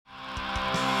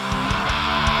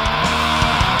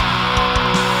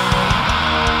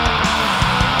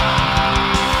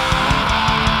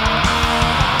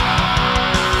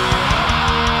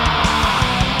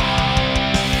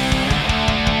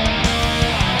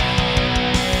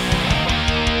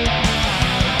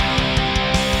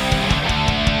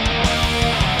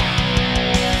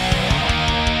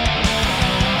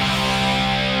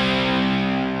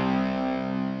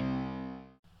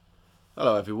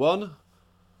everyone.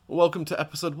 Welcome to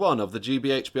episode 1 of the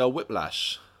GBHBL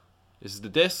Whiplash. This is the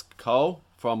disc, Cole,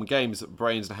 from Games,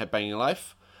 Brains and Headbanging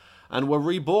Life. And we're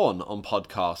reborn on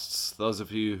podcasts. Those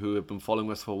of you who have been following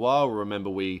us for a while will remember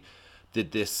we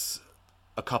did this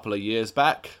a couple of years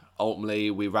back.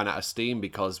 Ultimately, we ran out of steam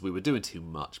because we were doing too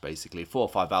much, basically. 4 or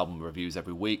 5 album reviews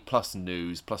every week, plus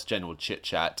news, plus general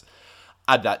chit-chat.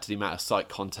 Add that to the amount of site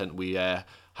content we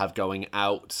have going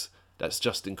out. That's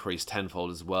just increased tenfold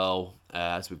as well,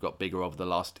 as we've got bigger over the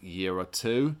last year or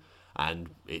two. And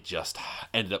it just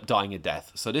ended up dying a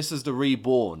death. So this is the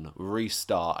reborn,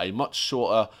 restart, a much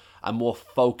shorter and more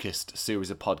focused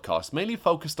series of podcasts, mainly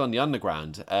focused on the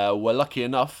underground.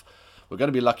 We're going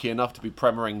to be lucky enough to be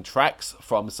premiering tracks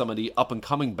from some of the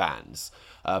up-and-coming bands.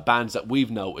 Bands that we've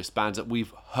noticed, bands that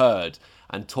we've heard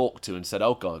and talked to and said,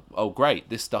 oh God, oh great,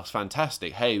 this stuff's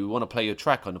fantastic. Hey, we want to play your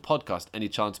track on the podcast. Any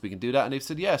chance we can do that? And they've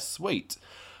said, yes, sweet.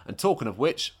 And talking of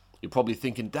which, you're probably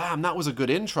thinking, damn, that was a good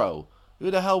intro.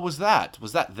 Who the hell was that?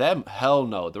 Was that them? Hell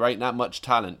no, there ain't that much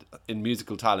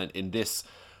musical talent in this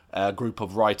group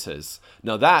of writers.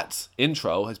 Now that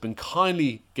intro has been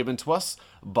kindly given to us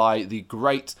by the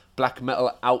great black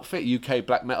metal outfit, UK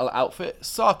black metal outfit,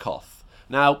 Sarkoth.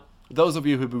 Now, those of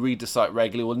you who read the site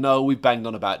regularly will know we've banged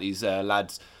on about these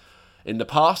lads in the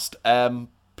past,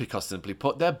 because simply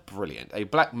put, they're brilliant. A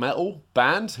black metal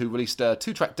band who released a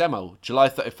 2-track demo July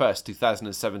 31st,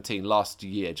 2017, last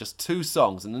year. Just 2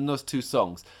 songs, and in those 2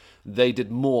 songs, they did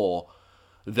more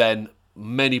than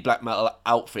many black metal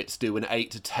outfits do in 8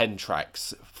 to 10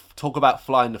 tracks. Talk about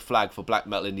flying the flag for black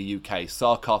metal in the UK.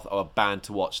 Sarkoth are a band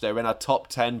to watch. They're in our top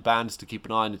 10 bands to keep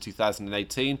an eye on in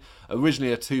 2018.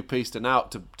 Originally a 2-piece, and now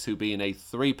to being a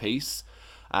 3-piece.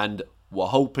 And we're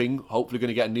hopefully going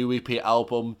to get a new EP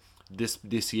album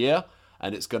this year.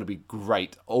 And it's going to be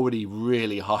great. Already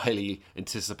really highly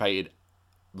anticipated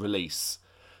release.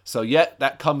 So yeah,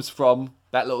 that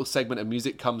little segment of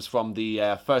music comes from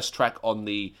the first track on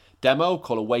the demo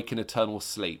called Awaken Eternal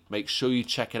Sleep. Make sure you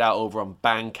check it out over on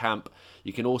Bandcamp.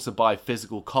 You can also buy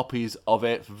physical copies of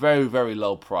it for very, very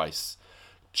low price.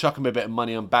 Chuck them a bit of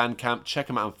money on Bandcamp. Check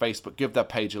them out on Facebook. Give their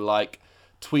page a like.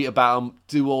 Tweet about them.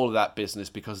 Do all of that business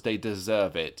because they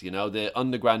deserve it. You know, the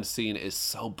underground scene is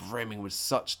so brimming with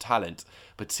such talent,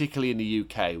 particularly in the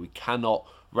UK. We cannot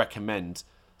recommend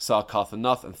Sarkoth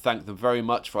enough and thank them very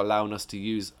much for allowing us to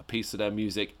use a piece of their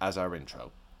music as our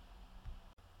intro.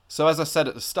 So as I said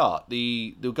at the start,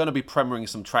 they're going to be premiering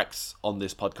some tracks on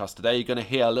this podcast today. You're going to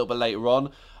hear a little bit later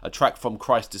on a track from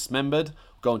Christ Dismembered.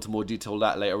 We'll go into more detail on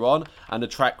that later on. And a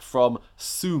track from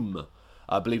Suum.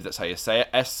 I believe that's how you say it.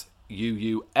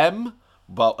 S-U-U-M.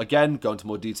 But again, go into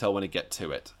more detail when I get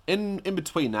to it. In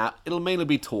between that, it'll mainly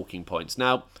be talking points.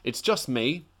 Now, it's just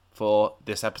me for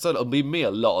this episode. It'll be me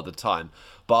a lot of the time.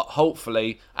 But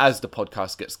hopefully, as the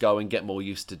podcast gets going, get more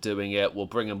used to doing it. We'll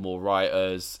bring in more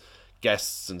writers,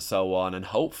 guests and so on, and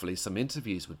hopefully some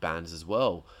interviews with bands as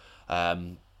well.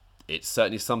 It's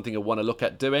certainly something I want to look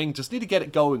at doing. Just need to get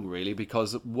it going really,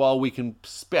 because while we can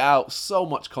spit out so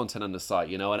much content on the site,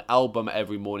 you know, an album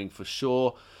every morning for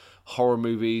sure, horror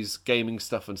movies, gaming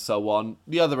stuff and so on.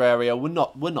 The other area we're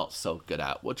not so good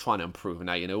at. We're trying to improve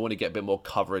now, you know. We want to get a bit more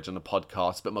coverage on the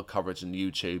podcast, a bit more coverage on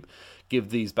YouTube, give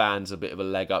these bands a bit of a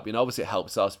leg up. You know, obviously it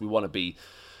helps us. We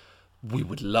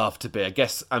would love to be, I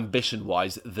guess,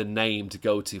 ambition-wise, the name to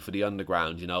go to for the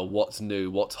underground. You know, what's new,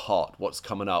 what's hot, what's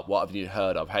coming up, what have you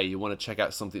heard of? Hey, you want to check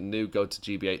out something new? Go to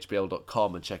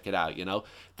gbhbl.com and check it out, you know.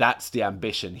 That's the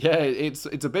ambition. Yeah, it's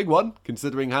a big one,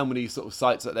 considering how many sort of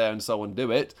sites out there and so on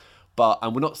do it.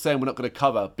 And we're not saying we're not going to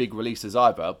cover big releases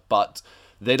either, but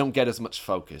they don't get as much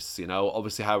focus, you know.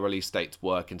 Obviously how release dates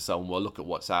work and so on. We'll look at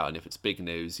what's out, and if it's big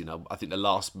news, you know, I think the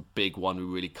last big one we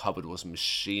really covered was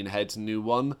Machine Head's new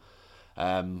one.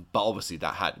 But obviously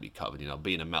that had to be covered, you know,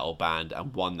 being a metal band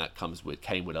and one that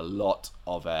came with a lot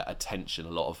of attention, a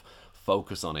lot of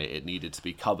focus on it. It needed to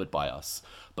be covered by us.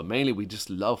 But mainly we just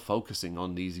love focusing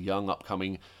on these young,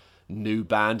 upcoming new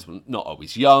bands. Not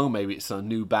always young, maybe it's a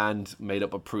new band made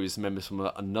up of previous members from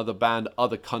another band,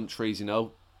 other countries, you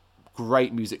know.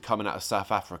 Great music coming out of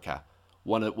South Africa.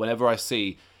 Whenever I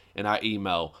see in our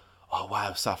email, oh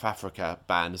wow, South Africa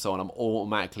band and so on, I'm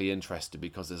automatically interested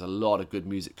because there's a lot of good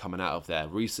music coming out of there.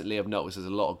 Recently I've noticed there's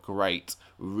a lot of great,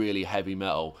 really heavy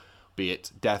metal, be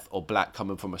it death or black,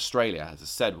 coming from Australia. As I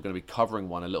said, we're going to be covering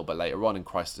one a little bit later on in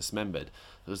Christ Dismembered.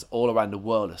 There's all around the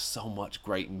world, there's so much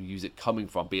great music coming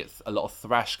from, be it a lot of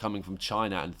thrash coming from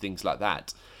China and things like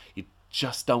that. They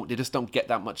just don't get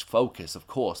that much focus, of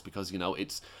course, because, you know,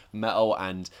 it's metal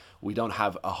and we don't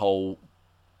have a whole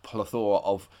plethora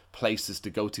of places to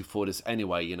go to for this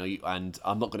anyway, you know, and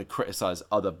I'm not going to criticize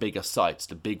other bigger sites,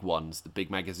 the big ones, the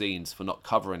big magazines, for not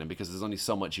covering them, because there's only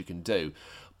so much you can do.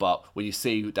 But when you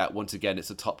see that, once again, it's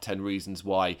the top 10 reasons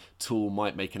why Tool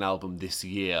might make an album this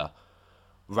year,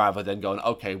 rather than going,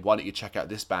 okay, why don't you check out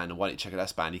this band and why don't you check out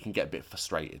this band, you can get a bit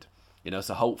frustrated, you know.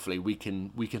 So hopefully we can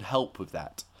help with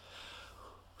that.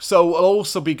 So we'll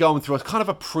also be going through a kind of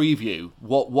a preview.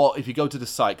 What if you go to the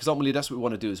site, because ultimately that's what we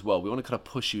want to do as well. We want to kind of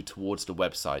push you towards the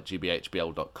website,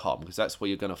 gbhbl.com, because that's where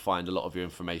you're going to find a lot of your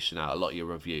information out, a lot of your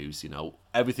reviews. You know,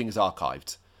 everything is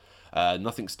archived,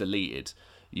 nothing's deleted.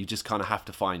 You just kind of have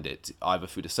to find it either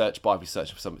through the search bar if you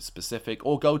search for something specific,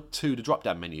 or go to the drop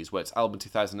down menus where it's album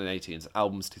 2018, it's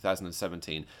albums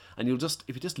 2017, and you'll just,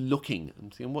 if you're just looking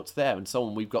and seeing what's there and so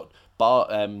on, we've got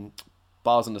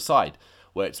bars on the side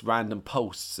where it's random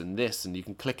posts and this, and you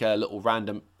can click a little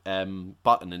random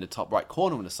button in the top right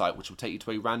corner of the site, which will take you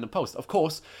to a random post. Of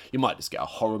course, you might just get a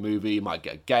horror movie, you might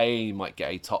get a game, you might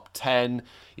get a top 10,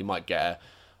 you might get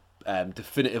a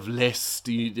definitive list.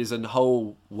 There's a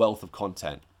whole wealth of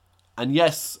content. And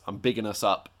yes, I'm bigging us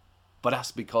up, but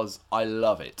that's because I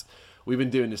love it. We've been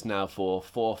doing this now for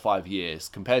 4 or 5 years.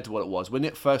 Compared to what it was when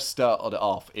it first started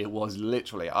off, it was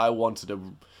literally, I wanted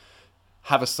to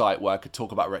have a site where I could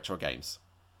talk about retro games,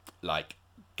 like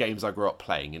games I grew up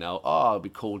playing. You know, it'd be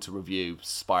cool to review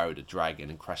Spyro the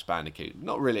Dragon and Crash Bandicoot.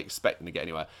 Not really expecting to get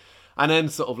anywhere. And then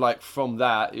sort of like from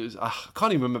that, it was, I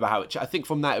can't even remember how it, I think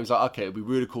from that it was like, okay, it'd be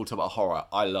really cool to talk about horror.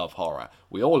 I love horror.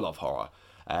 We all love horror.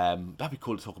 That'd be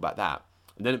cool to talk about that.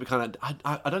 And then it became,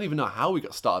 I don't even know how we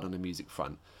got started on the music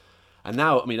front. And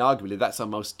now, I mean, arguably that's our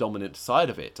most dominant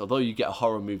side of it. Although you get a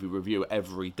horror movie review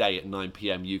every day at 9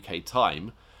 p.m. UK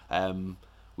time,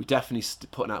 we definitely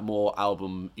putting out more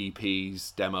album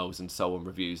EPs, demos, and so on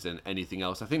reviews than anything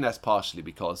else. I think that's partially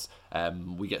because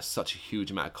we get such a huge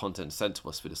amount of content sent to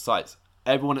us through the sites.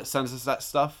 Everyone that sends us that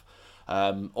stuff,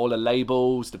 all the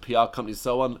labels, the PR companies,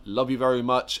 so on, love you very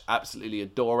much. Absolutely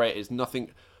adore it. It's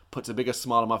nothing puts a bigger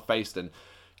smile on my face than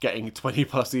getting 20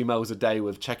 plus emails a day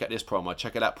with check out this promo,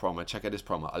 check out that promo, check out this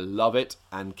promo. I love it,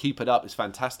 and keep it up. It's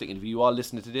fantastic. And if you are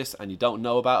listening to this and you don't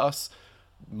know about us,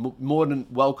 more than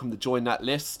welcome to join that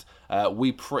list.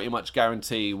 We pretty much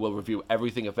guarantee we'll review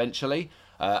everything eventually,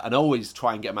 and always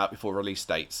try and get them out before release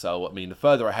date. So, I mean, the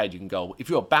further ahead you can go.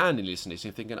 If you're a band and listening and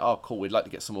you're thinking, oh, cool, we'd like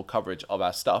to get some more coverage of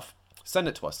our stuff, send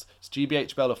it to us. It's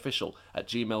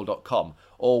gbhblofficial@gmail.com,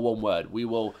 all one word. We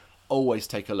will always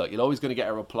take a look. You're always going to get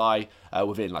a reply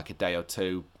within like a day or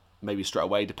two, maybe straight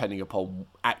away, depending upon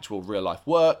actual real life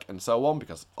work and so on,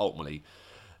 because ultimately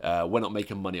we're not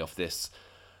making money off this.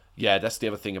 Yeah, that's the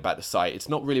other thing about the site. It's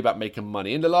not really about making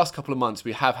money. In the last couple of months,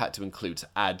 we have had to include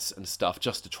ads and stuff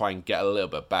just to try and get a little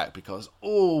bit back, because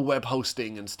web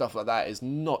hosting and stuff like that is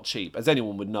not cheap. As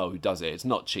anyone would know who does it, it's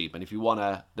not cheap. And if you want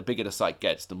to, the bigger the site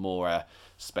gets, the more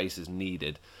space is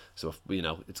needed. So, if, you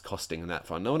know, it's costing on that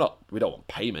front. No, we don't want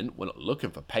payment. We're not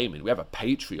looking for payment. We have a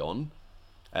Patreon,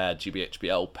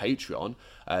 GBHBL Patreon,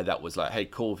 that was like, hey,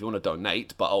 cool, if you want to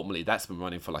donate, but ultimately that's been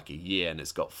running for like a year, and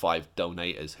it's got 5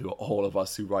 donators who are all of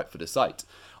us who write for the site.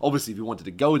 Obviously, if you wanted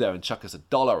to go there and chuck us $1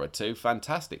 or $2,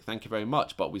 fantastic, thank you very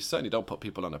much, but we certainly don't put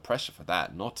people under pressure for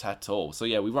that, not at all. So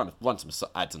yeah, we run some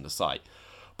ads on the site,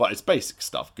 but it's basic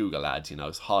stuff, Google ads, you know,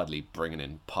 it's hardly bringing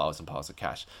in piles and piles of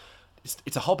cash.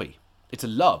 It's a hobby. It's a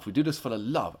love. We do this for the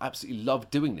love. Absolutely love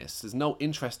doing this. There's no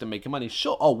interest in making money.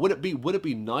 Sure. Oh, would it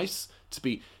be nice to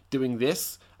be doing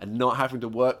this and not having to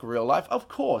work real life? Of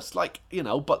course. Like, you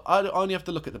know, but I only have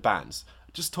to look at the bands.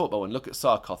 Just talk about and look at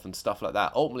Sarkoth and stuff like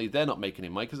that. Ultimately, they're not making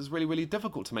any money because it's really, really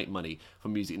difficult to make money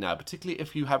from music now, particularly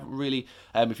if you haven't really,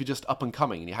 if you're just up and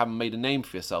coming and you haven't made a name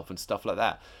for yourself and stuff like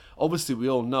that. Obviously, we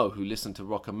all know who listen to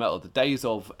rock and metal. The days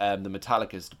of the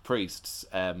Metallicas, the Priests,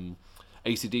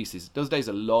 AC/DCs, those days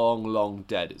are long, long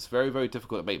dead. It's very, very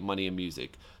difficult to make money in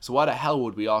music. So why the hell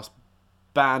would we ask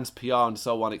bands, PR and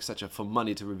so on, etc. for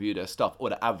money to review their stuff or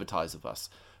to advertise with us?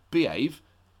 Behave.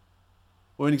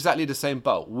 We're in exactly the same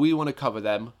boat. We want to cover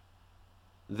them.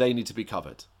 They need to be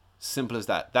covered. Simple as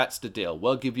that. That's the deal.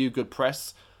 We'll give you good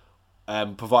press,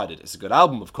 provided it's a good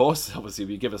album, of course. Obviously, if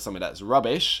you give us something that's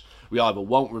rubbish, we either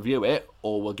won't review it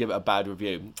or we'll give it a bad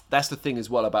review. That's the thing as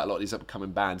well about a lot of these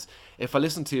upcoming bands. If I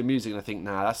listen to your music and I think,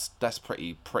 nah, that's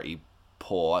pretty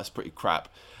poor, that's pretty crap,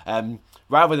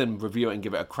 rather than review it and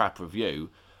give it a crap review,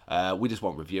 we just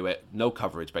won't review it. No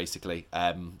coverage, basically.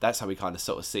 That's how we kind of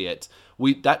sort of see it.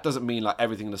 That doesn't mean like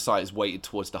everything on the site is weighted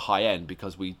towards the high end,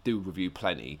 because we do review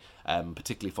plenty,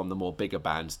 particularly from the more bigger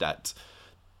bands that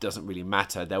doesn't really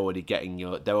matter. They're already getting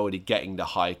the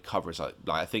high coverage. Like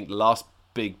I think the last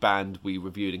big band we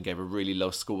reviewed and gave a really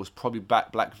low score was probably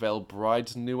Black Veil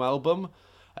Bride's new album.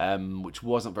 which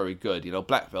wasn't very good.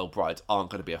 Black Veil Brides aren't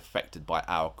going to be affected by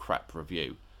our crap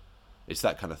review. It's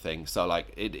that kind of thing. So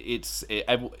like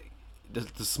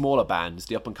the smaller bands,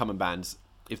 the up and coming bands,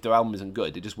 if their album isn't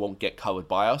good, they just won't get covered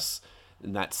by us,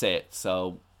 and that's it.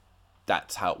 So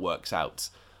that's how it works out.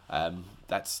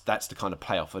 That's the kind of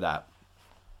payoff for that.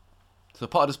 So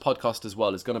part of this podcast as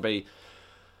well is going to be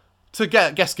to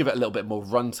give it a little bit more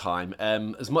runtime,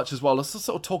 as much as well. Let's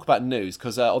sort of talk about news,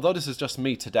 because although this is just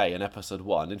me today in episode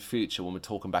 1, in future when we're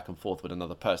talking back and forth with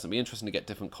another person, it'll be interesting to get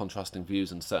different contrasting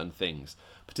views on certain things,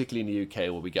 particularly in the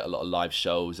UK where we get a lot of live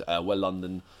shows. We're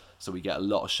London, so we get a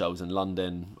lot of shows in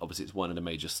London. Obviously, it's one of the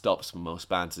major stops for most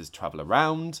bands is travel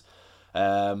around.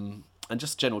 And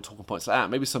just general talking points like that.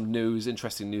 Maybe some news,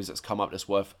 interesting news that's come up that's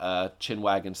worth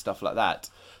chinwag and stuff like that.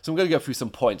 So I'm going to go through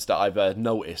some points that I've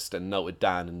noticed and noted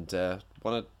down, and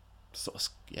want to sort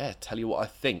of tell you what I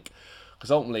think. Because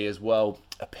ultimately as well,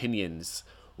 opinions.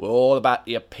 We're all about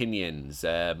the opinions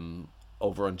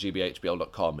over on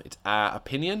GBHBL.com. It's our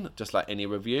opinion, just like any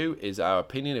review is our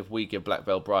opinion. If we give Black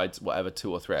Veil Brides whatever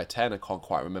 2 or 3 out of 10, I can't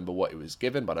quite remember what it was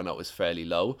given, but I know it was fairly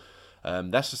low.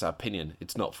 That's just our opinion.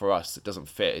 It's not for us. It doesn't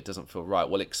fit. It doesn't feel right.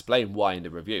 We'll explain why in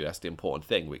the review. That's the important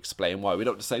thing. We explain why. We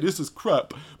don't just say this is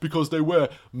crap because they wear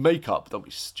makeup. Don't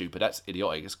be stupid. That's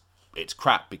idiotic. It's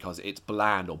crap because it's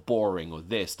bland or boring or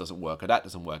this doesn't work or that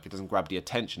doesn't work. It doesn't grab the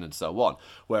attention and so on.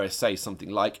 Whereas say something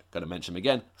like, going to mention him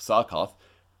again, Sarkarth,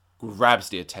 grabs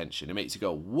the attention. It makes you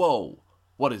go, whoa,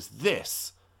 what is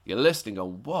this? You're listening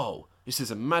going, whoa, this is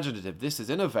imaginative. This is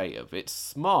innovative. It's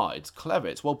smart. It's clever.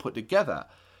 It's well put together.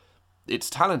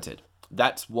 It's talented.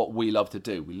 That's what we love to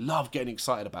do. We love getting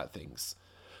excited about things.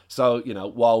 So,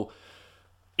 while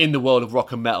in the world of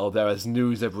rock and metal, there is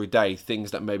news every day, things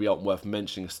that maybe aren't worth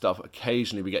mentioning stuff,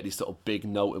 occasionally we get these sort of big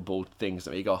notable things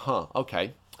that you go,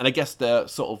 okay. And I guess the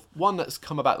sort of one that's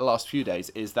come about the last few days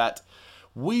is that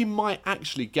we might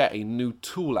actually get a new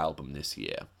Tool album this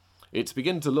year. It's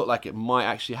beginning to look like it might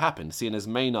actually happen, seeing as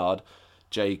Maynard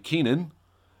J. Keenan,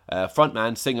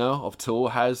 frontman, singer of Tool,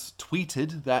 has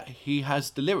tweeted that he has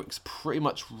the lyrics pretty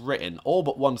much written, all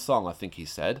but one song, I think he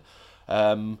said,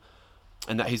 and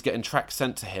that he's getting tracks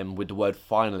sent to him with the word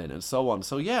final in and so on.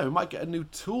 So yeah, we might get a new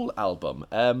Tool album.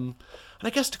 And I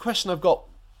guess the question I've got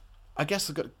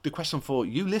the question for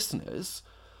you listeners,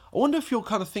 I wonder if you're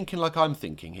kind of thinking like I'm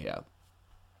thinking here.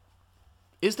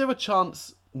 Is there a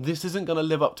chance this isn't going to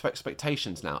live up to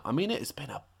expectations now? I mean, it's been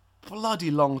a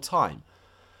bloody long time.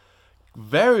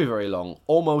 Very, very long,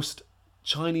 almost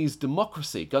Chinese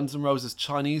democracy, Guns N' Roses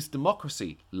Chinese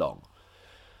democracy long.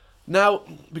 Now,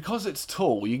 because it's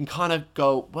Tool, you can kind of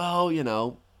go, well,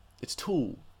 it's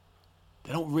Tool.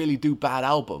 They don't really do bad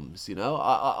albums,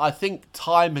 I think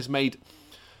time has made,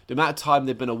 the amount of time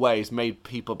they've been away has made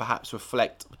people perhaps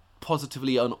reflect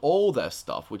positively on all their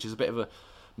stuff, which is a bit of a,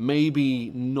 maybe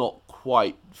not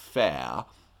quite fair.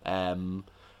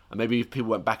 And maybe if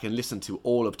people went back and listened to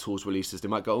all of Tool's releases, they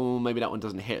might go, oh, maybe that one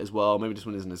doesn't hit as well, maybe this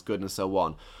one isn't as good, and so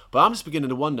on. But I'm just beginning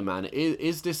to wonder, man,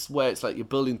 is this where it's like you're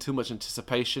building too much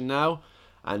anticipation now,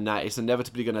 and that it's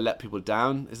inevitably going to let people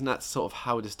down? Isn't that sort of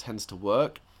how this tends to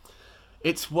work?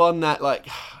 It's one that, like,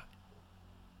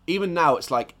 even now, it's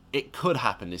like, it could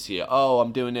happen this year. Oh,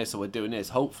 I'm doing this, or we're doing this.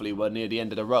 Hopefully, we're near the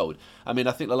end of the road. I mean,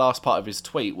 I think the last part of his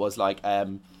tweet was like,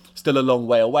 still a long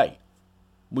way away.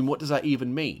 I mean, what does that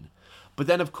even mean? But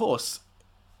then, of course,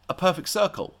 A Perfect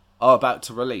Circle are about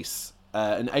to release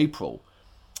in April.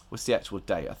 What's the actual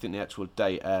date? I think the actual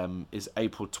date is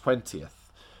April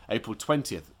 20th. April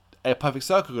 20th. A Perfect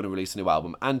Circle are going to release a new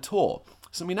album and tour.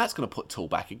 So, I mean, that's going to put Tool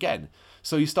back again.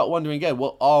 So you start wondering again,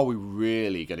 well, are we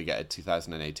really going to get a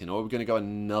 2018? Or are we going to go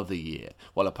another year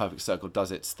while A Perfect Circle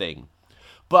does its thing?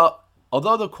 But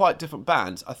although they're quite different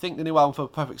bands, I think the new album for A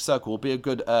Perfect Circle will be a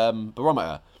good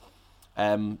barometer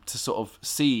to sort of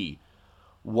see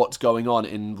what's going on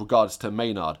in regards to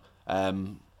Maynard,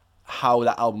 how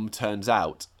that album turns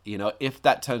out. If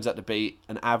that turns out to be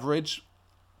an average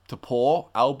to poor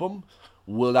album,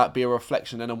 will that be a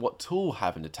reflection then on what Tool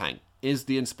have in the tank? Is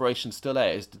the inspiration still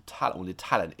there? Is the talent? Well, the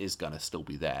talent is going to still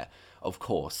be there, of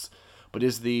course. But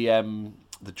is the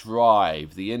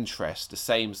drive, the interest, the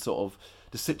same sort of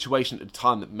the situation at the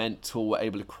time that meant Tool were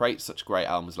able to create such great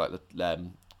albums like I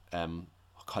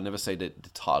can never say the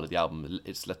title of the album.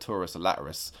 It's Laturus or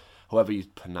Laterus, however you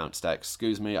pronounce that.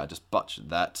 Excuse me, I just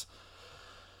butchered that.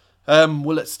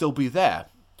 Will it still be there?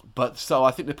 But so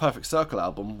I think the Perfect Circle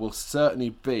album will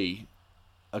certainly be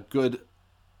a good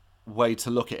way to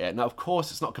look at it. Now, of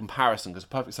course, it's not comparison because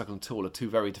Perfect Circle and Tool are two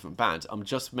very different bands. I'm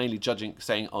just mainly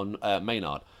saying on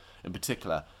Maynard in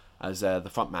particular as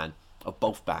the frontman of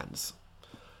both bands.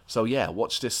 So yeah,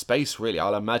 watch this space really.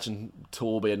 I'll imagine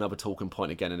Tool will be another talking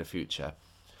point again in the future.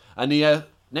 And the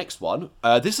next one,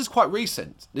 this is quite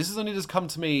recent. This has only just come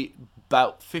to me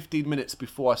about 15 minutes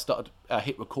before I started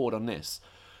hit record on this.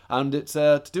 And it's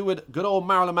to do with good old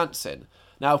Marilyn Manson.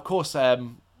 Now, of course,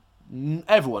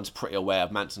 everyone's pretty aware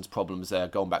of Manson's problems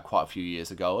going back quite a few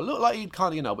years ago. It looked like he'd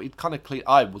kind of, but he'd kind of clean.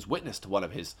 I was witness to one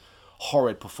of his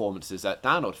horrid performances at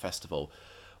Download Festival,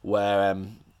 where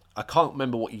I can't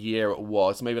remember what year it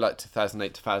was, maybe like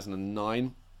 2008,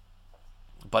 2009.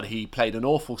 But he played an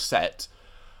awful set,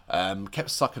 kept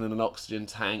sucking in an oxygen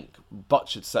tank,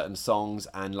 butchered certain songs,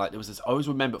 and like there was this. I always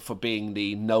remember it for being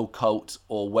the No Coat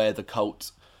or Wear the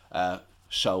Coat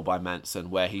show by Manson,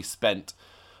 where he spent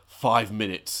 5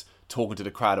 minutes talking to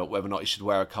the crowd about whether or not he should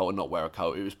wear a coat or not wear a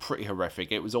coat. It was pretty horrific.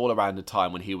 It was all around the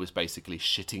time when he was basically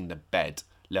shitting the bed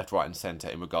left, right and centre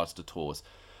in regards to tours.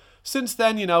 Since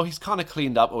then, he's kind of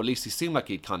cleaned up, or at least he seemed like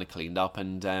he'd kind of cleaned up,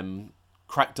 and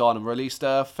cracked on and released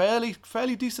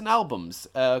fairly decent albums,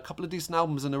 a couple of decent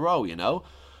albums in a row,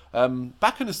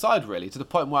 back in the side really, to the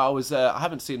point where I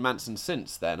haven't seen Manson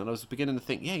since then, and I was beginning to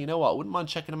think, yeah, you know what, I wouldn't mind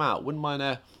checking him out, wouldn't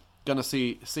mind gonna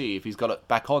see if he's got it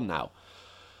back on now.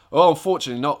 Well,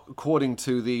 unfortunately, not according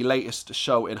to the latest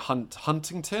show in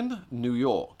Huntington, New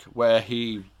York, where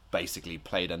he basically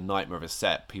played a nightmare of a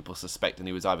set, people suspecting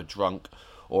he was either drunk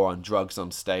or on drugs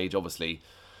on stage, obviously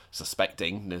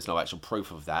suspecting, there's no actual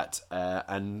proof of that,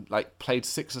 and like played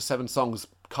 6 or 7 songs,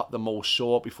 cut them all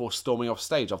short before storming off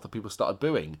stage after people started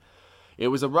booing. It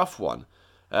was a rough one.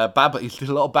 He did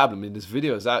a lot of babbling. I mean, there's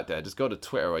videos out there. Just go to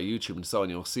Twitter or YouTube and so on.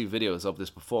 You'll see videos of this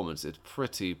performance. It's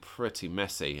pretty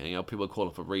messy. And, people are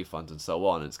calling for refunds and so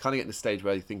on. And it's kind of getting to the stage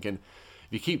where you're thinking,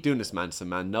 if you keep doing this, Manson,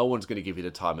 man, no one's going to give you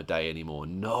the time of day anymore.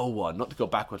 No one. Not to go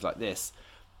backwards like this.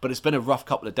 But it's been a rough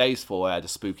couple of days for the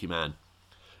spooky man.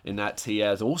 In that he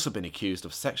has also been accused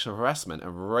of sexual harassment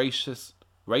and racist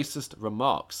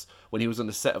remarks when he was on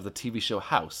the set of the TV show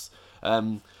House.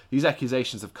 These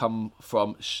accusations have come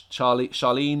from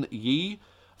Charlene Yee.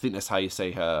 I think that's how you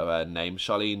say her name.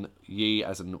 Charlene Yee,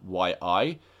 as in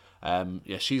Y-I.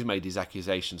 She's made these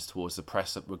accusations towards the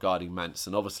press regarding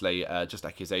Manson. Obviously, just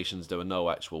accusations. There were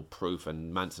no actual proof,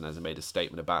 and Manson hasn't made a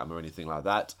statement about him or anything like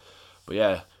that. But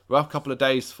yeah, rough couple of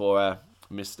days for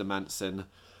Mr. Manson.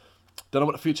 Don't know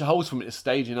what the future holds for him at this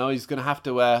stage. He's gonna have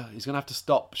to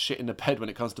stop shitting the bed when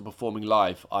it comes to performing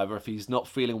live. Either if he's not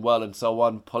feeling well and so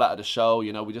on, pull out of the show.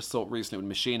 We just saw it recently with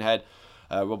Machine Head,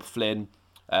 Rob Flynn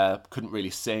couldn't really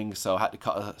sing, so had to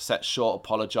cut a set short.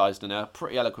 Apologised in a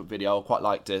pretty eloquent video. I quite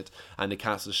liked it, and they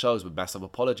cancelled the shows with massive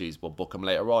apologies. We'll book them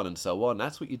later on and so on.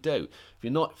 That's what you do. If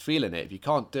you're not feeling it, if you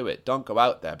can't do it, don't go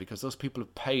out there, because those people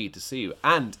have paid to see you.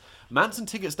 And Manson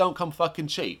tickets don't come fucking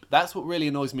cheap. That's what really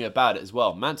annoys me about it as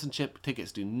well. Manson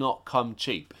tickets do not come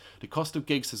cheap. The cost of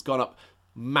gigs has gone up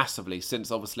massively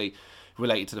since, obviously,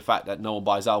 related to the fact that no one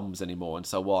buys albums anymore and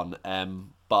so on.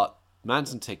 But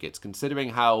Manson tickets,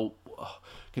 considering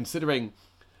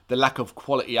the lack of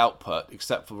quality output,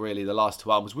 except for really the last 2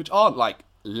 albums, which aren't like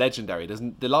legendary.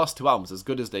 The last 2 albums, as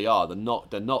good as they are, they're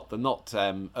not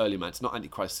early Manson, not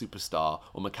Antichrist Superstar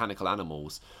or Mechanical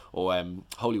Animals or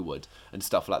Hollywood and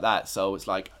stuff like that. So it's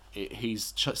like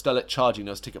he's still charging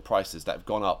those ticket prices that have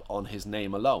gone up on his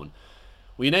name alone.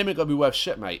 Well, your name ain't gonna be worth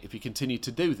shit, mate, if you continue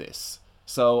to do this.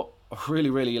 So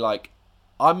really, like,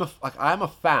 I am a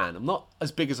fan. I'm not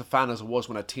as big as a fan as I was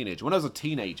when I was a teenager. When I was a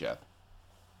teenager,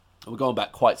 we're going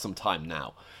back quite some time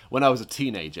now. When I was a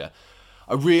teenager,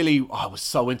 I was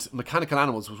so into Mechanical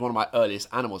Animals. Was one of my earliest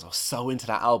Animals. I was so into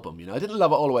that album. I didn't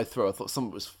love it all the way through. I thought some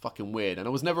of it was fucking weird, and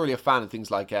I was never really a fan of things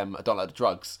like I Don't Like the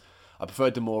Drugs. I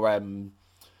preferred the more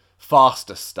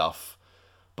faster stuff.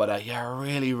 But I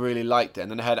really liked it.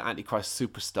 And then I heard Antichrist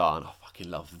Superstar, and I fucking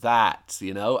love that,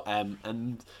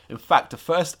 And in fact, the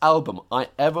first album I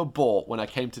ever bought when I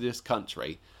came to this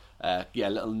country.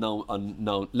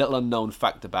 Little unknown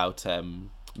fact about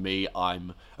me.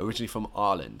 I'm originally from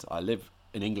Ireland. I live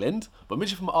in England, but I'm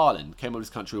originally from Ireland. Came over to this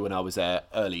country when I was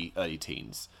early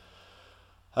teens.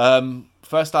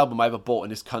 First album I ever bought in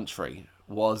this country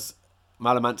was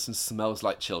Marilyn Manson's Smells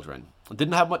Like Children. I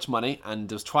didn't have much money,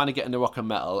 and I was trying to get into rock and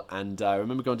metal, and I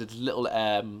remember going to this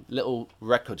little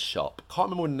record shop. Can't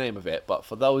remember the name of it, but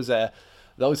for those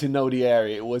who know the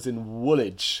area, it was in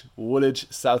Woolwich,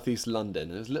 southeast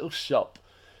London. It was a little shop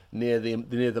near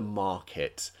the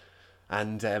market.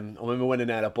 And I remember when in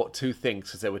there, I bought 2 things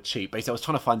because they were cheap. Basically, I was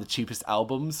trying to find the cheapest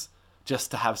albums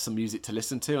just to have some music to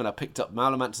listen to. And I picked up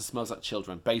Marilyn Manson Smells Like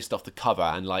Children based off the cover.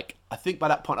 And I think by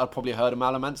that point, I'd probably heard of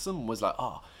Marilyn Manson and was like,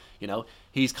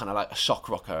 he's kind of like a shock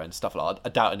rocker and stuff like that. I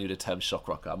doubt I knew the term shock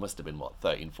rocker. I must have been,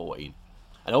 13, 14.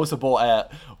 And I also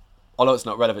bought although it's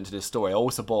not relevant to this story, I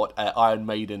also bought Iron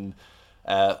Maiden,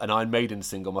 an Iron Maiden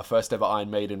single, my first ever Iron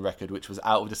Maiden record, which was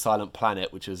Out of the Silent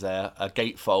Planet, which was a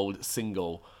gatefold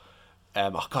single.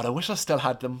 Oh God, I wish I still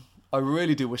had them. I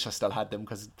really do wish I still had them,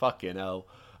 because fucking hell,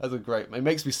 that's a great. It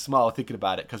makes me smile thinking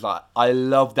about it, because like I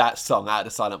love that song, Out of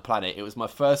the Silent Planet. It was my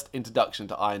first introduction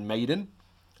to Iron Maiden.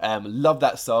 Love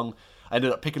that song. I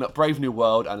ended up picking up Brave New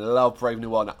World, and I love Brave New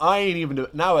World. I ain't even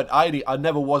now. I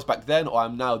never was back then, or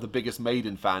I'm now the biggest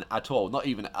Maiden fan at all. Not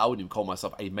even, I wouldn't even call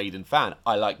myself a Maiden fan.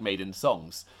 I like Maiden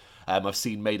songs. I've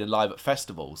seen Maiden live at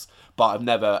festivals, but I've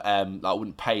never. I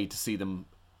wouldn't pay to see them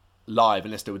live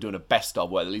unless they were doing a best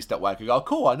of, where at least that way I could go, oh,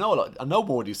 cool, I know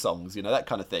more of these songs, you know, that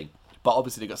kind of thing. But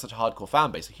obviously they got such a hardcore fan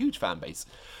base, a huge fan base.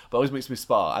 But it always makes me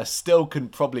smile. I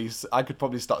could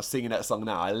probably start singing that song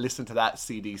now. I listen to that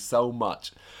CD so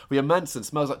much. But yeah, Manson,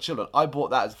 Smells Like Children. I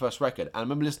bought that as the first record, and I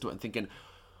remember listening to it and thinking,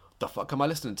 the fuck am I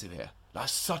listening to here?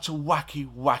 That's such a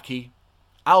wacky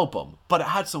album, but it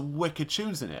had some wicked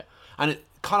tunes in it, and it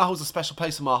kind of holds a special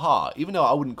place in my heart. Even though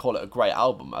I wouldn't call it a great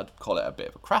album, I'd call it a bit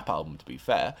of a crap album, to be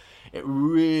fair. It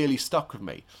really stuck with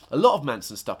me. A lot of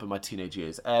Manson stuff in my teenage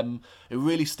years. It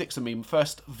really sticks with me.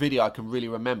 First video I can really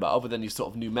remember, other than these sort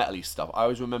of new metal-y stuff, I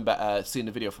always remember seeing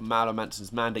the video from Marilyn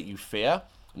Manson's Man That You Fear.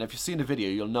 And if you've seen the video,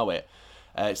 you'll know it.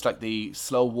 It's like the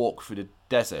slow walk through the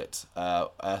desert,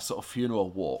 a sort of funeral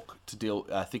walk to deal.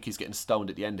 I think he's getting stoned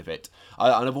at the end of it.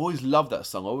 And I've always loved that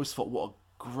song. I always thought, what a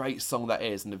great song that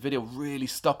is, and the video really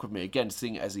stuck with me, again,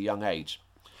 seeing it as a young age.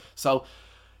 So,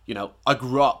 you know, I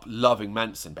grew up loving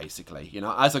Manson, basically. You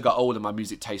know, as I got older, my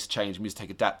music taste changed, music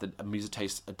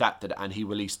taste adapted, and he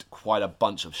released quite a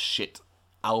bunch of shit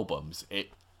albums.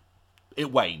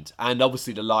 It waned, and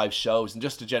obviously the live shows and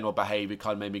just the general behaviour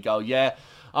kind of made me go, yeah,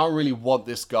 I don't really want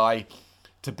this guy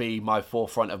to be my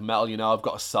forefront of metal. You know, I've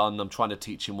got a son, I'm trying to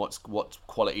teach him what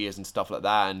quality is and stuff like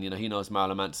that, and you know, he knows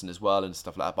Marilyn Manson as well and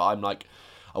stuff like that, but I'm like,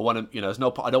 I want to, you know,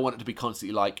 I don't want it to be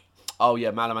constantly like, oh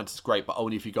yeah, Marilyn Manson's great, but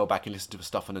only if you go back and listen to the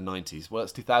stuff in the 90s. Well,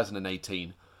 it's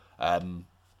 2018. I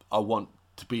want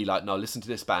to be like, no, listen to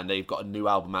this band, they've got a new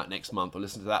album out next month, or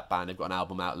listen to that band, they've got an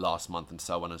album out last month, and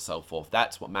so on and so forth.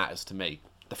 That's what matters to me.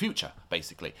 The future,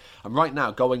 basically. And right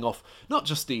now, going off, not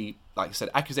just the, like I said,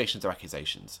 accusations are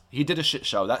accusations. He did a shit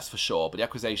show, that's for sure, but the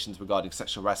accusations regarding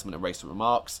sexual harassment and racist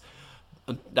remarks,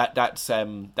 and that's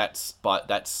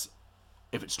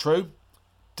if it's true,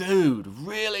 dude,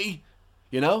 really?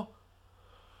 You know?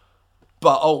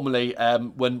 But ultimately,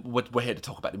 when we're here to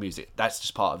talk about the music, that's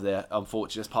just part of the,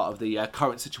 unfortunately, that's part of the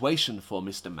current situation for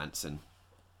Mr. Manson.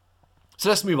 So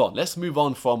let's move on. Let's move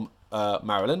on from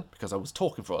Marilyn, because I was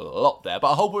talking for a lot there,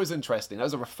 but I hope it was interesting. That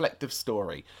was a reflective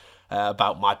story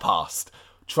about my past.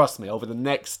 Trust me, over the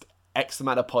next X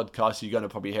amount of podcasts, you're going to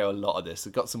probably hear a lot of this.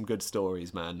 I've got some good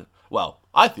stories, man. Well,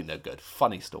 I think they're good.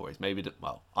 Funny stories.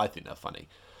 I think they're funny.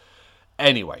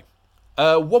 Anyway,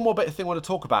 one more bit of thing I want to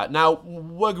talk about. Now,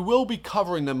 we'll be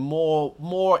covering them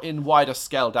more in wider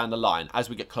scale down the line as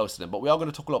we get closer to them, but we are going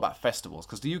to talk a lot about festivals,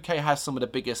 because the UK has some of the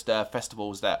biggest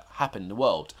festivals that happen in the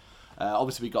world.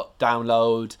 Obviously, we got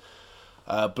Download,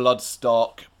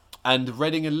 Bloodstock, and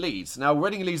Reading and Leeds. Now,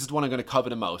 Reading and Leeds is the one I'm going to cover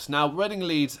the most. Now, Reading and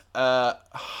Leeds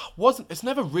it's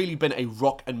never really been a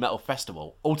rock and metal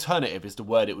festival. Alternative is the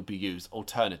word it would be used.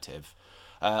 Alternative.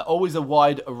 Always a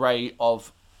wide array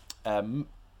of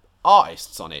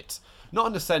artists on it. Not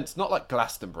in the sense, not like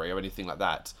Glastonbury or anything like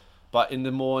that, but in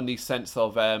the sense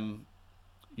of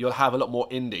you'll have a lot more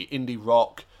indie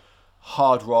rock,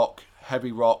 hard rock,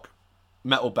 heavy rock,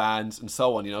 metal bands, and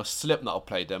so on. You know, Slipknot have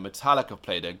played there, Metallica have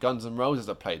played there, Guns N' Roses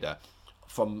have played there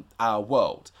from our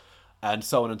world, and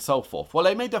so on and so forth. Well,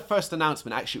 they made their first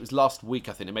announcement, actually it was last week,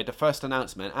 I think they made their first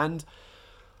announcement, and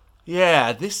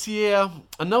yeah, this year,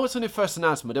 I know it's only the first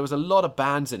announcement, there was a lot of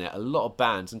bands in it,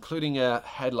 including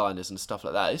headliners and stuff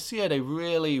like that. This year they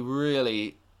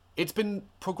really, it's been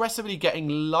progressively getting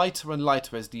lighter and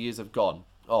lighter as the years have gone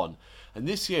on, and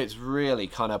this year it's really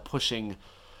kind of pushing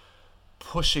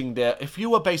their, if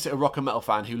you were basically a rock and metal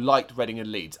fan who liked Reading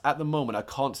and Leeds, at the moment I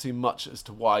can't see much as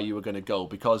to why you were going to go,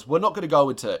 because we're not going to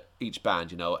go into each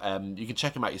band, you know, you can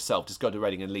check them out yourself, just go to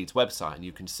Reading and Leeds website and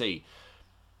you can see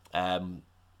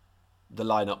the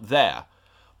lineup there.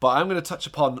 But I'm going to touch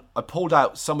upon, I pulled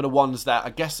out some of the ones that I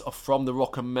guess are from the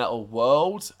rock and metal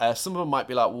world. Some of them might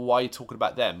be like, well, why are you talking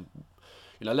about them?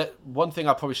 You know, one thing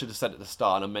I probably should have said at the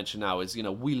start and I mention now is, you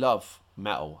know, we love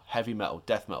metal, heavy metal,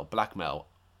 death metal, black metal,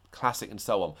 classic and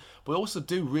so on. But we also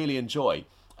do really enjoy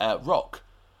rock,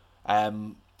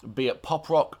 be it pop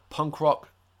rock, punk rock,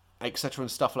 etc.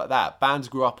 and stuff like that. Bands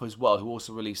grew up as well who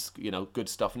also release, good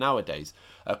stuff nowadays.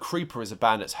 Creeper is a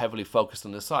band that's heavily focused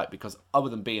on the site because other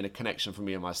than being a connection for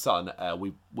me and my son,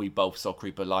 we both saw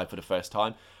Creeper live for the first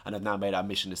time and have now made our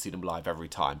mission to see them live every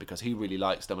time because he really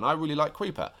likes them and I really like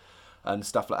Creeper and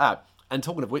stuff like that. And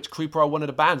talking of which, Creeper are one of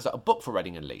the bands that are booked for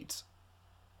Reading and Leeds.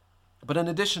 But in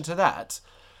addition to that,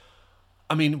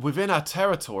 I mean, within our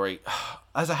territory,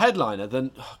 as a headliner,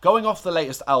 then going off the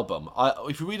latest album,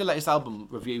 if you read the latest album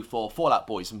review for Fall Out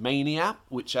Boy's Mania,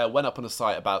 which went up on the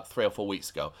site about 3 or 4 weeks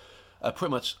ago,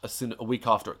 pretty much a week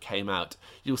after it came out,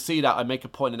 you'll see that I make a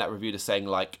point in that review to saying,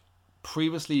 like,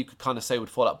 previously you could kind of say with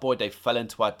Fall Out Boy, they fell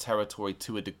into our territory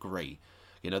to a degree.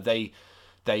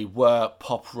 They were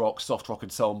pop rock, soft rock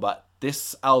and so on, but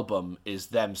this album is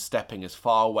them stepping as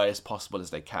far away as possible as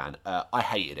they can. I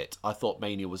hated it. I thought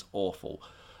Mania was awful.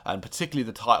 And particularly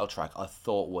the title track I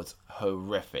thought was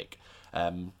horrific.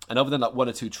 And other than like 1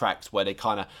 or 2 tracks where they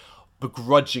kind of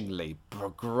begrudgingly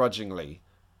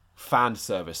fan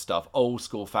service stuff, old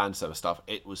school fan service stuff,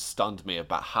 it was stunned me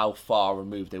about how far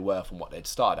removed they were from what they'd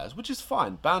started as, which is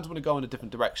fine. Bands want to go in a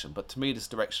different direction, but to me this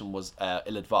direction was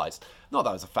ill-advised. Not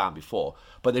that I was a fan before,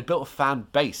 but they built a fan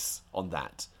base on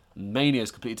that. Mania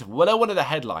is completely different. Well, they're one of the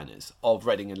headliners of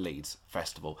Reading and Leeds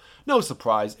Festival. No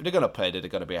surprise, if they're going to play it, they're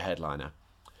going to be a headliner.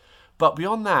 But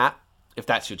beyond that, if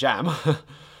that's your jam,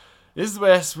 this is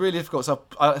where it's really difficult. So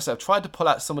I've tried to pull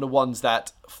out some of the ones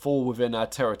that fall within our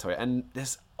territory, and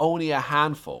there's only a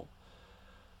handful.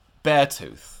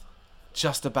 Beartooth,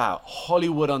 Just About,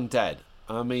 Hollywood Undead.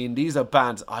 I mean, these are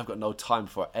bands I've got no time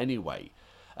for anyway.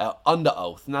 Under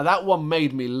Oath. Now, that one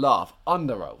made me laugh.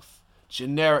 Under Oath.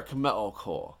 Generic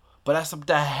metalcore. But that's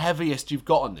the heaviest you've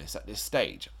got on this at this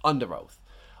stage. Under Oath.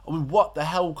 I mean, what the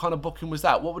hell kind of booking was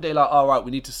that? What were they like, all right, we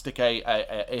need to stick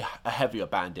a heavier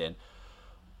band in?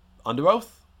 Under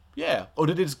Oath? Yeah. Or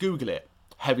did they just Google it?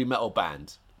 Heavy metal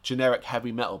band. Generic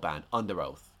heavy metal band. Under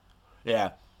Oath.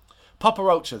 Yeah. Papa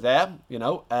Roach are there,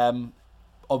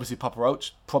 obviously Papa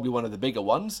Roach, probably one of the bigger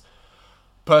ones.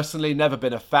 Personally, never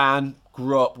been a fan.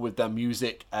 Grew up with their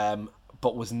music,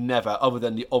 but was never, other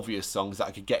than the obvious songs that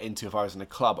I could get into if I was in a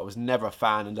club, I was never a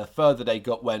fan. And the further they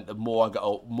went, the more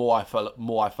I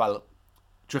felt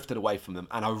drifted away from them.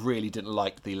 And I really didn't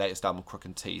like the latest album, Crook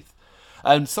and Teeth.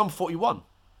 And Sum 41.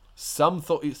 Some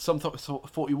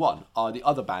 41 are the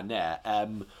other band there,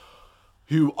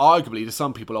 who arguably to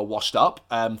some people are washed up.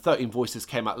 13 Voices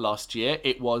came out last year.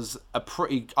 I thought it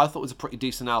was a pretty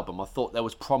decent album. I thought there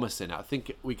was promise in it. I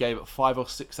think we gave it 5 or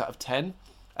 6 out of 10.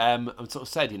 And sort of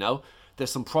said, there's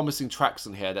some promising tracks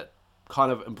in here that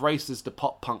kind of embraces the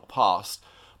pop punk past,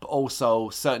 but also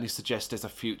certainly suggests there's a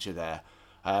future there.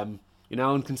 And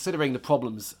considering the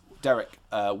problems Derek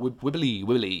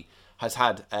Wibbly has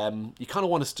had, you kind of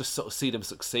want to just sort of see them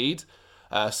succeed.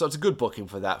 So it's a good booking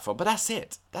for that front. But that's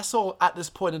it. That's all at this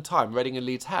point in time Reading and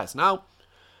Leeds has. Now,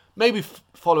 maybe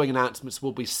following announcements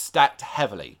will be stacked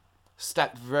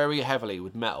very heavily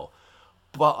with metal.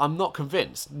 But I'm not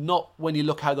convinced. Not when you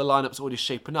look how the lineup's already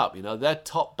shaping up. Their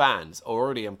top bands are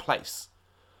already in place.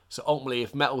 So ultimately,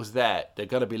 if metal's there, they're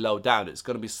going to be low down. It's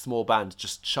going to be small bands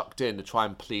just chucked in to try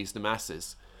and please the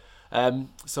masses.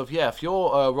 So if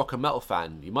you're a rock and metal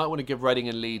fan, you might want to give Reading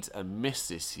and Leeds a miss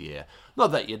this year.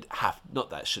 Not that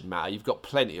it should matter. You've got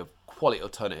plenty of quality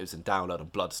alternatives in Download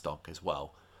and Bloodstock as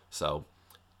well. So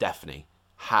definitely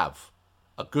have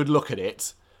a good look at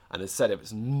it. And as I said, if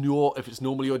it's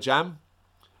normally your jam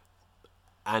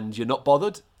and you're not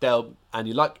bothered, and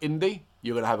you like indie,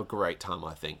 you're going to have a great time,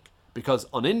 I think. Because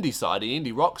on indie side, the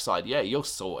indie rock side, yeah, you're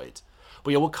sorted.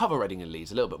 But yeah, we'll cover Reading and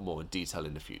Leeds a little bit more in detail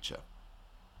in the future.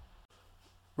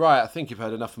 Right, I think you've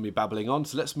heard enough of me babbling on,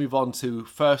 so let's move on to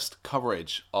first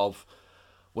coverage of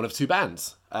one of 2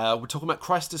 bands. We're talking about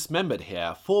Christ Dismembered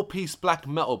here, 4-piece black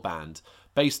metal band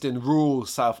based in rural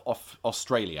South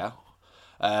Australia.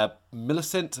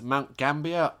 Millicent Mount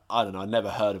Gambier, I don't know, I never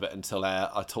heard of it until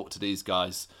I talked to these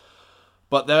guys.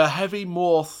 But they're a heavy,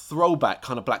 more throwback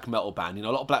kind of black metal band. A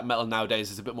lot of black metal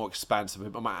nowadays is a bit more expansive, a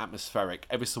bit more atmospheric.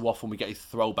 Every so often we get a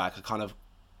throwback, a kind of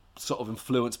sort of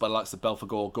influenced by the likes of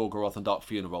Belphegor, Gorgoroth and Dark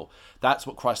Funeral. That's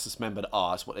what Christ Dismembered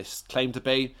are. That's what they claim to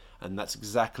be, and that's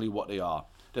exactly what they are.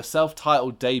 Their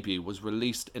self-titled debut was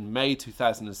released in May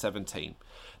 2017.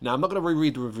 Now, I'm not going to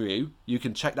reread the review. You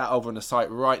can check that over on the site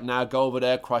right now. Go over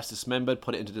there, Christ Dismembered,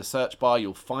 put it into the search bar.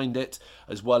 You'll find it,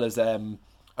 as well as an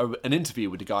interview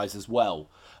with the guys as well.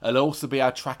 It'll also be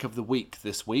our track of the week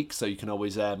this week, so you can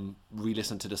always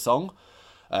re-listen to the song.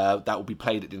 That will be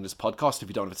played at the end of this podcast. If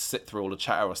you don't have to sit through all the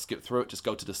chatter or skip through it, just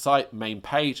go to the site, main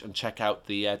page, and check out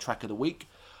the track of the week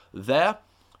there.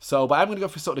 So, but I'm going to go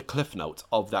through sort of the cliff notes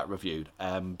of that review,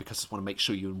 because I just want to make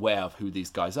sure you're aware of who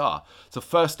these guys are. So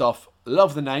first off,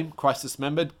 love the name, Christ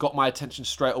Dismembered, got my attention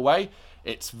straight away.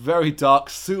 It's very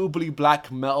dark, suitably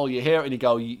black metal. You hear it and you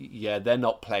go, yeah, they're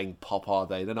not playing pop, are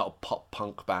they? They're not a pop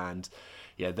punk band.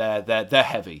 Yeah, they're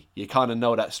heavy. You kind of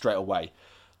know that straight away.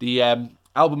 The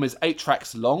album is 8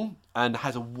 tracks long and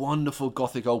has a wonderful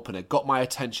gothic opener. Got my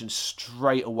attention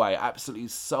straight away. Absolutely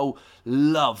so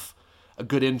love a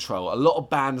good intro. A lot of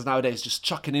bands nowadays just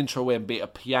chuck an intro in, be it a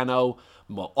piano.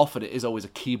 More often it is always a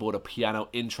keyboard or piano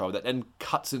intro that then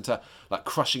cuts into like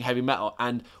crushing heavy metal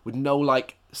and with no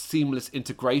like seamless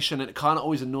integration, and it kind of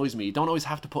always annoys me. You don't always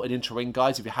have to put an intro in,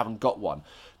 guys, if you haven't got one.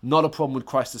 Not a problem with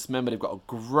Christ Dismembered. They've got a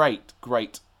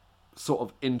great sort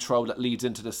of intro that leads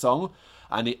into the song,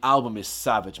 and the album is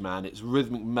savage, man. It's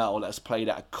rhythmic metal that's played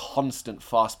at a constant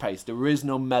fast pace. There is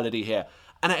no melody here,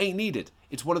 and it ain't needed.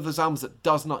 It's one of those albums that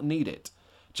does not need it.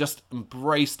 Just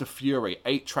embrace the fury.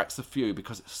 8 tracks of fury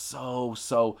because it's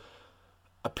so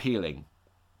appealing.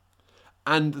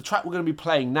 And the track we're going to be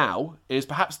playing now is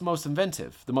perhaps the most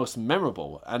inventive, the most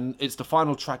memorable, and it's the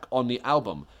final track on the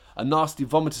album, a nasty,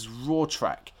 vomitous, raw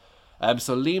track.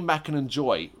 So lean back and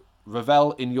enjoy.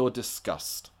 Revel in your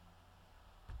disgust.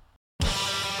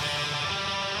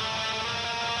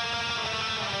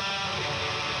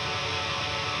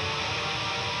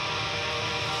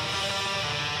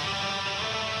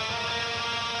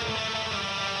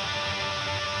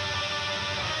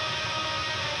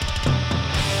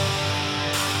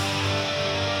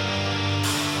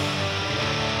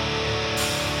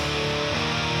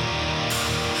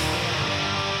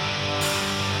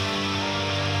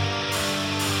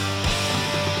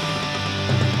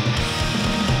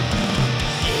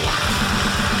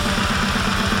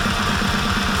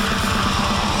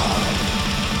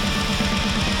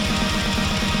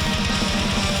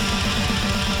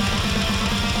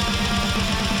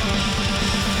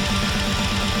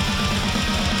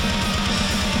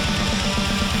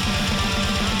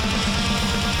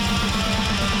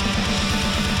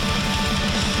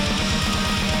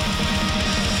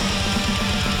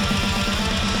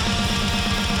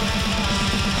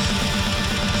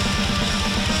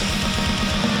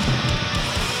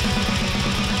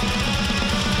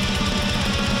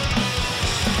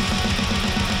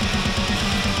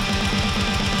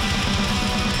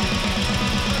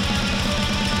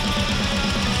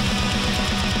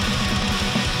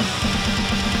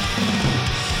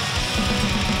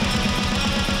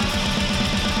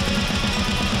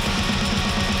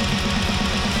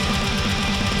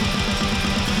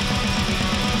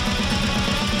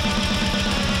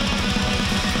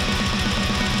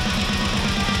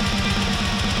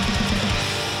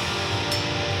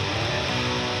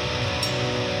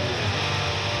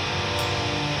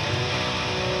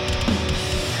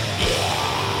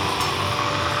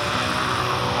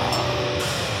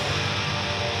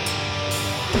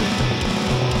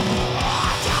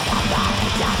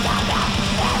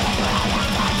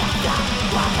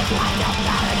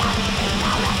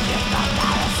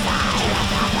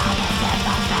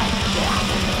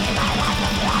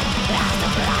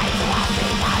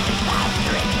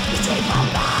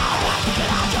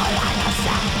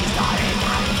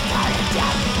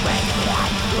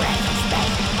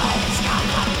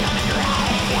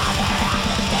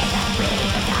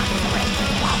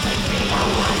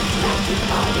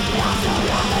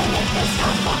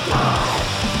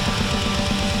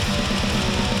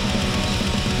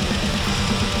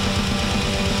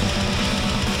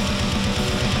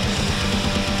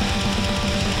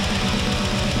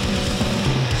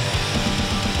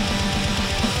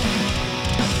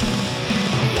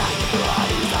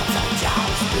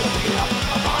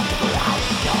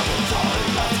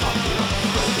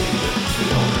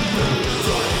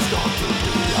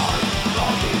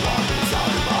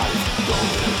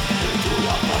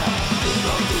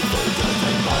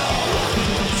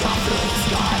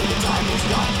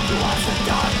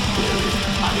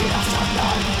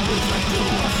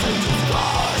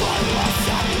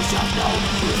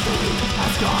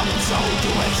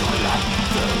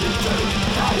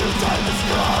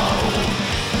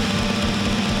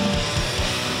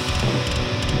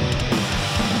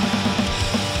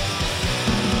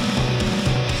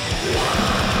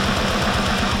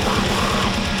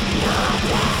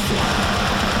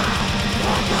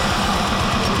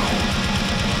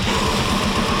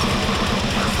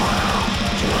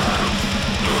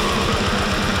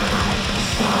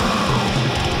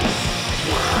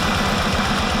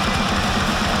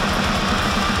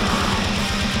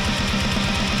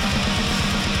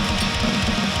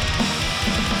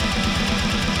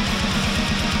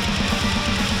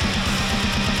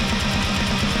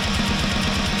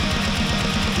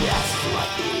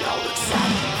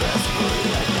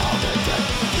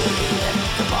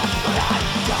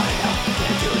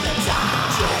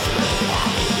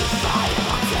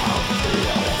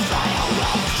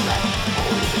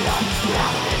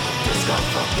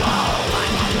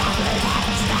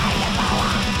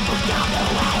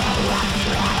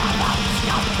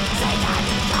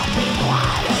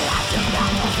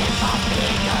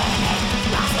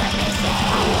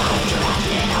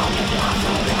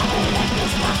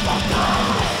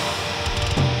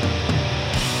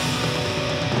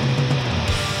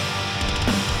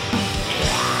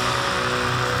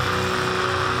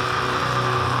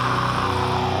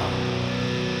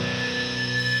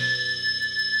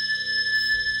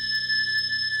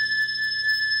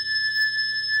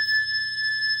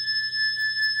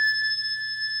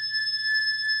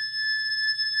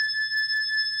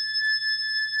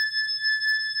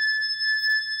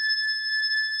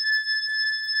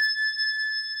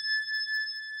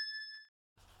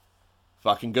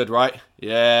 Fucking good, right?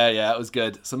 Yeah, it was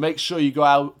good. So make sure you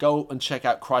go and check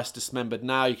out Christ Dismembered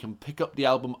now. You can pick up the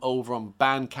album over on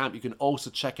Bandcamp. You can also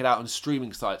check it out on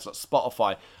streaming sites like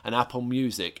Spotify and Apple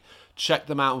Music. Check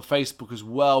them out on Facebook as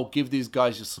well. Give these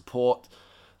guys your support.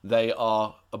 They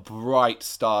are a bright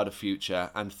star of the future.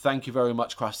 And thank you very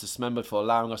much, Christ Dismembered, for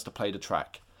allowing us to play the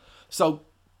track. So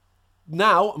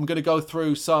now I'm going to go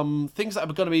through some things that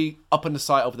are going to be up on the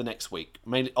site over the next week.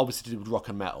 Mainly, obviously, to do with rock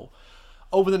and metal.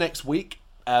 Over the next week,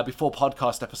 before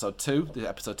podcast episode 2, the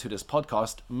episode 2 of this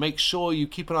podcast, make sure you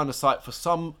keep an eye on the site for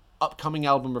some upcoming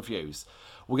album reviews.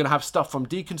 We're going to have stuff from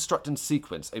Deconstruct and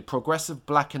Sequence, a progressive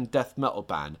black and death metal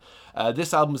band.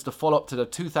 This album is the follow-up to the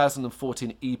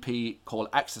 2014 EP called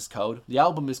Access Code. The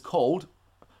album is called,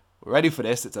 ready for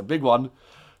this, it's a big one,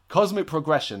 Cosmic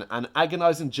Progression, an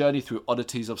agonizing journey through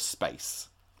oddities of space.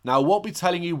 Now, I won't be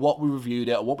telling you what we reviewed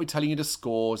it, I won't be telling you the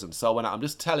scores and so on. I'm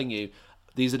just telling you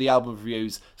these are the album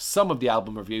reviews, some of the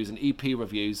album reviews and EP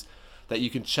reviews that you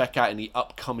can check out in the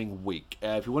upcoming week.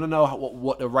 If you want to know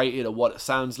what they're rated or what it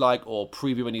sounds like or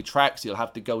preview any tracks, you'll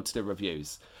have to go to the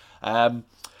reviews. We're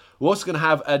also going to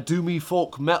have a doomy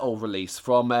folk metal release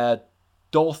from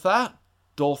Dortha.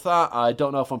 I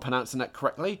don't know if I'm pronouncing that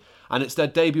correctly. And it's their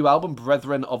debut album,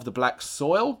 Brethren of the Black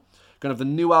Soil. Going to have the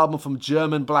new album from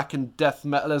German black and death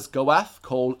metalers Goath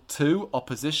called 2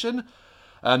 Opposition.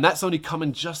 That's only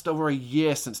coming just over a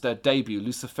year since their debut,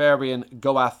 Luciferian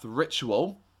Goath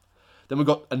Ritual. Then we've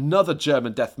got another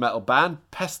German death metal band,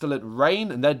 Pestilent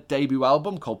Rain, and their debut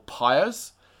album called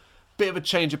Pyres. Bit of a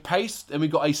change of pace. Then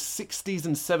we've got a 60s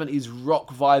and 70s rock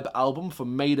vibe album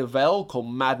from Maida Vale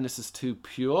called Madness is Too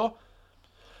Pure.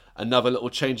 Another little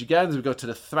change again as we go to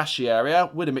the thrashy area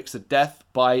with a mix of death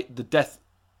by the death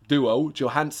duo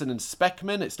Johansson and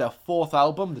Speckman. It's their 4th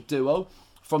album, the duo,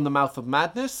 From the Mouth of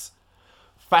Madness.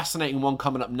 Fascinating one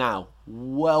coming up now.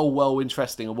 Well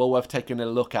interesting and well worth taking a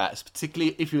look at,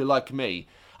 particularly if you're like me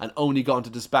and only got into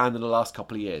this band in the last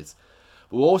couple of years.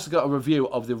 But we've also got a review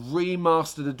of the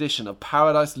remastered edition of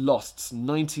Paradise Lost's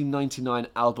 1999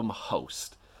 album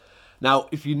Host. Now,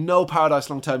 if you know Paradise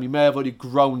long term, you may have already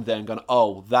groaned there and gone,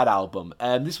 oh, that album.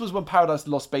 And this was when Paradise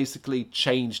Lost basically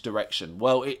changed direction.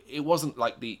 Well, it wasn't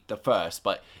like the first,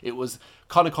 but it was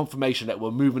kind of confirmation that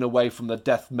we're moving away from the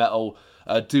death metal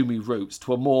doomy roots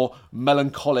to a more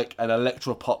melancholic and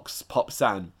electro-pop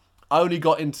sound. I only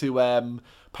got into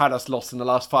Paradise Lost in the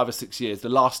last 5 or 6 years, the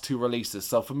last 2 releases.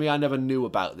 So for me, I never knew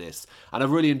about this, and I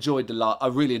really enjoyed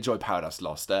Paradise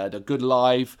Lost. They're good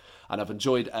live, and I've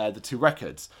enjoyed the 2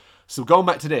 records. So going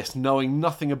back to this, knowing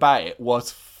nothing about it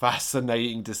was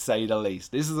fascinating to say the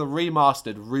least. This is a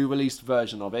remastered, re-released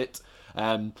version of it.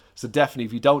 So definitely,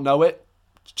 if you don't know it,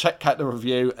 check out the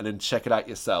review and then check it out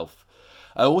yourself.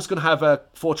 I'm also going to have a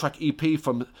 4-track EP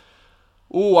from...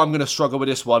 I'm going to struggle with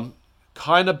this one.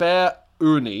 Keine Bear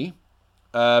Uni.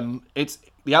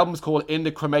 The album's called In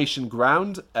the Cremation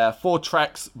Ground. 4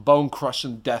 tracks,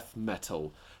 bone-crushing death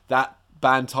metal. That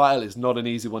band title is not an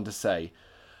easy one to say.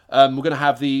 We're going to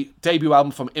have the debut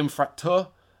album from Infractor,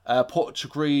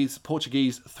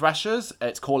 Portuguese thrashers.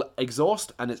 It's called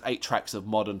Exhaust, and it's 8 tracks of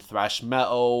modern thrash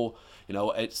metal. You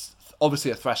know, it's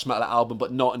obviously a thrash metal album,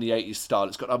 but not in the 80s style.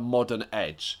 It's got a modern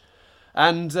edge.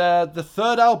 And the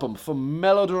 3rd album from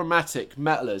melodramatic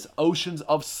metalers, Oceans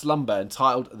of Slumber,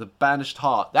 entitled The Banished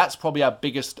Heart. That's probably our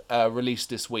biggest release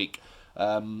this week.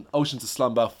 Oceans of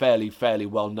Slumber, fairly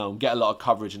well known, get a lot of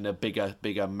coverage in the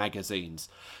bigger magazines.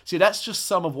 See, that's just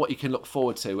some of what you can look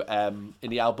forward to in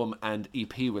the album and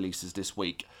EP releases this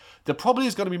week. There probably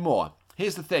is going to be more.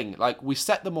 Here's the thing, like, we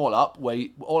set them all up,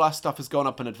 all our stuff has gone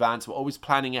up in advance. We're always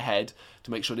planning ahead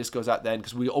to make sure this goes out then,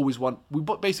 because we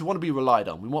basically want to be relied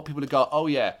on. We want people to go, oh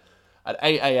yeah, at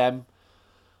 8 a.m.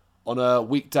 on a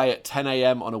weekday at 10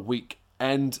 a.m. on a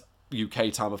weekend,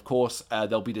 UK time, of course,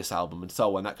 there'll be this album and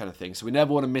so on, that kind of thing. So we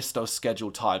never want to miss those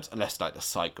scheduled times unless like the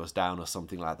site goes down or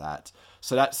something like that.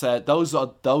 So that's those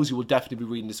you will definitely be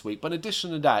reading this week. But in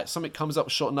addition to that, something comes up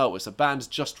short notice, a band's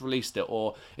just released it,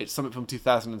 or it's something from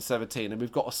 2017, and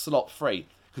we've got a slot free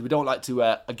because we don't like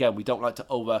to we don't like to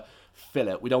overfill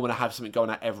it. We don't want to have something going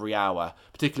out every hour,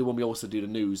 particularly when we also do the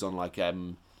news on like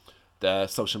the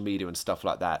social media and stuff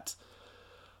like that.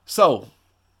 So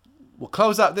we'll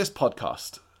close out this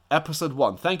podcast. Episode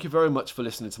 1. Thank you very much for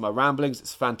listening to my ramblings.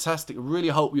 It's fantastic. I really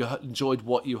hope you enjoyed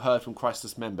what you heard from Christ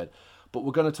Dismembered. But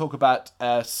we're going to talk about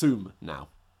Soom now.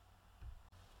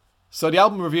 So the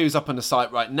album review is up on the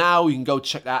site right now. You can go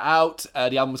check that out.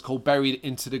 The album is called Buried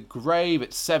into the Grave.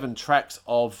 It's 7 tracks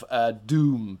of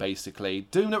doom, basically.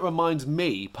 Doom that reminds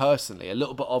me, personally, a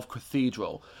little bit of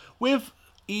Cathedral. With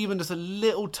even just a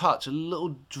little touch, a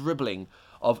little dribbling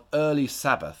of early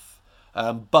Sabbath.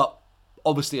 But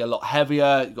obviously a lot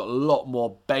heavier. You've got a lot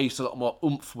more bass, a lot more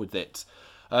oomph with it.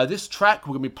 This track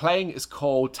we're going to be playing is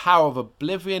called Tower of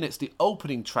Oblivion. It's the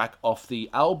opening track of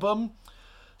the album.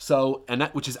 So,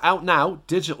 which is out now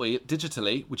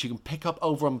digitally, which you can pick up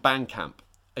over on Bandcamp.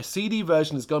 A CD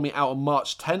version is going to be out on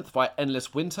March 10th via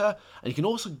Endless Winter, and you can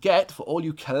also get, for all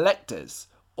you collectors,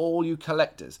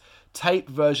 tape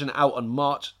version out on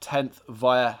March 10th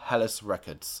via Hellas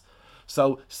Records.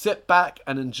 So sit back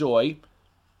and enjoy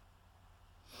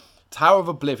Tower of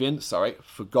Oblivion,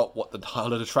 forgot what the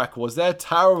title of the track was there.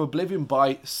 Tower of Oblivion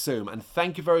by Soom. And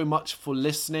thank you very much for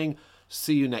listening.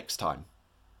 See you next time.